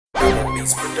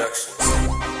Beats Productions.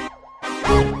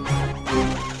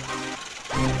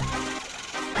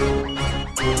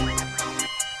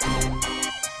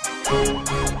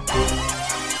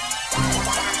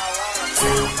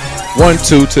 One,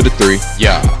 two to the three,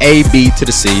 Yeah. A, B to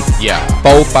the C, Yeah.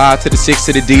 4, 5 to the 6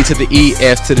 to the D to the E,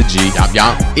 F to the G. Yomp,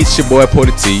 yomp. It's your boy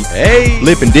Porter T. Hey.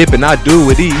 Lip and dipping, I do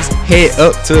with ease. Head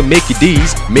up to Mickey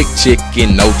D's.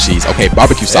 McChicken, no cheese. Okay,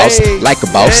 barbecue sauce, Hey. like a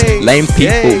boss. Hey. Lame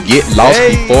people Hey. get lost.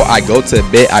 Hey. Before I go to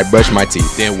bed, I brush my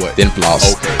teeth. Then what? Then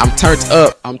floss. Okay.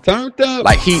 I'm turned up.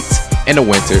 Like heat in the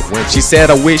winter. She said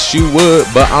I wish you would,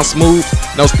 but I'm smooth,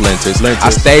 no splinters. I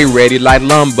stay ready like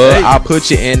lumber. Hey. I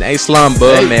put you in a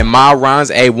slumber. Hey. Man, my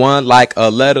rhymes A1 like a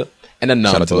letter and a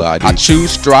number. to ID. I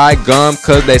choose dry gum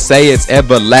cause they say it's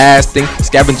everlasting.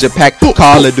 Scavenger pack,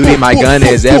 Call of Duty, my gun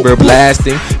is ever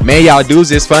blasting. Man, y'all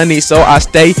dudes is funny, so I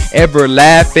stay ever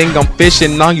laughing. I'm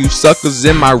fishing on you suckers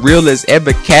and my reel is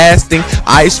ever casting.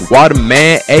 Ice water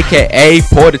man, aka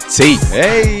Porter T.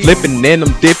 Hey. Flipping and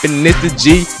I'm dipping, it's the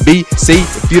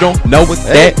GBC. If you don't know what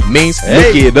Hey. that means, Hey.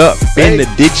 look it up in Hey. the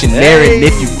dictionary. Hey. And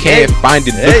if you can't Hey. find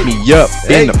it, Hey. look me up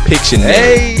in the Pictionary.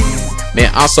 Hey. Man,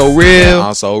 I'm so real.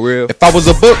 I'm so real. If I was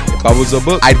a book,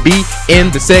 I'd be in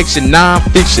the section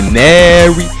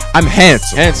non-fictionary. I'm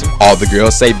handsome. All the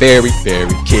girls say very.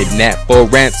 Kidnapped for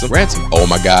ransom. Oh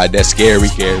my God, that's scary.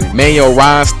 Man, your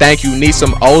rhymes stank. You need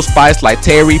some Old Spice like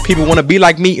Terry. People wanna be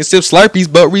like me and sip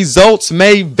Slurpees, but results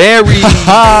may vary.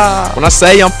 When I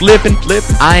say I'm flipping,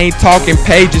 I ain't talking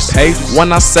pages.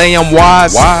 When I say I'm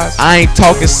wise, I ain't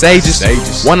talking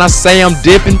sages. When I say I'm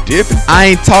dipping, I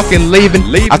ain't talking leaving.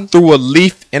 I threw a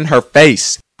leaf in her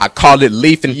face. I call it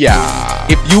leafing. Yeah.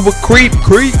 If you a creep,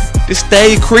 then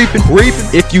stay creeping.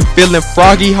 If you feeling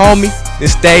froggy, homie, then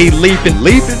stay leaping.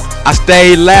 I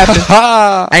stay laughing.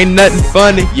 Ain't nothing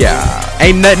funny.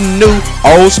 Ain't nothing new.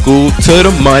 Old school to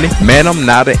the money. Man, I'm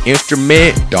not an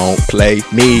instrument. Don't play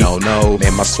me. No.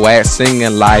 Man, my swag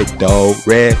singing like do,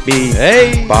 re, mi.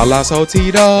 Hey. Balas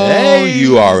Tito. Hey.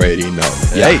 You already know.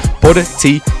 Hey.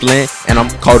 Portertflinn, and I'm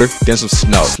colder than some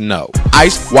snow.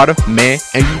 Ice water man,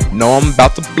 and you know I'm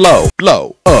about to blow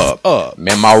up.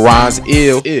 Man, my rhymes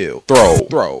ill.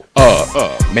 Throw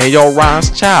up. Man, your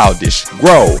rhymes childish.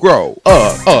 Grow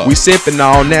up. We sipping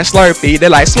on that Slurpee, they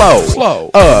like slow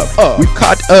up. We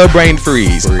caught a brain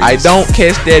freeze. I don't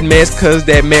catch that mess cause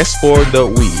that mess for the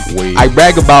weed. I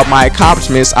brag about my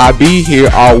accomplishments. I be here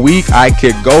all week. I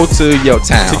could go to your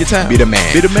town. Be the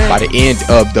man. By the end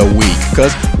of the week.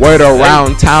 Cause word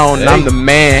around town, I'm the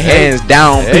man, hands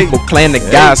down. People claim the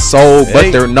guy's soul,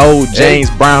 but they're no James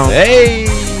Brown.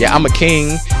 Yeah, I'm a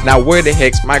king. Now where the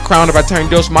heck's my crown? If I turn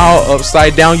your smile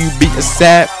upside down, you be a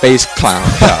sad face clown.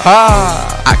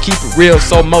 I keep it real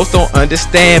so most don't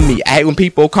understand me. I hate when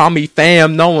people call me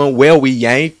fam, knowing well we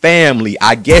ain't family.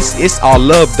 I guess it's all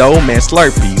love though, man.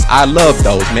 Slurpees, I love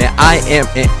those, man. I am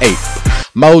an ape.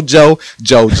 Mojo,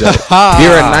 Jojo.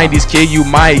 You're a 90s kid, you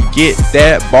might get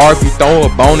that bar. If you throw a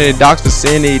bone in the doc's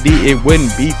vicinity, it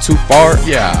wouldn't be too far.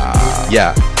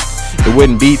 Yeah, it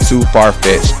wouldn't be too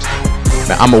far-fetched.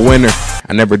 Man, I'm a winner.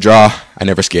 I never draw, I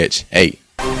never sketch. Hey.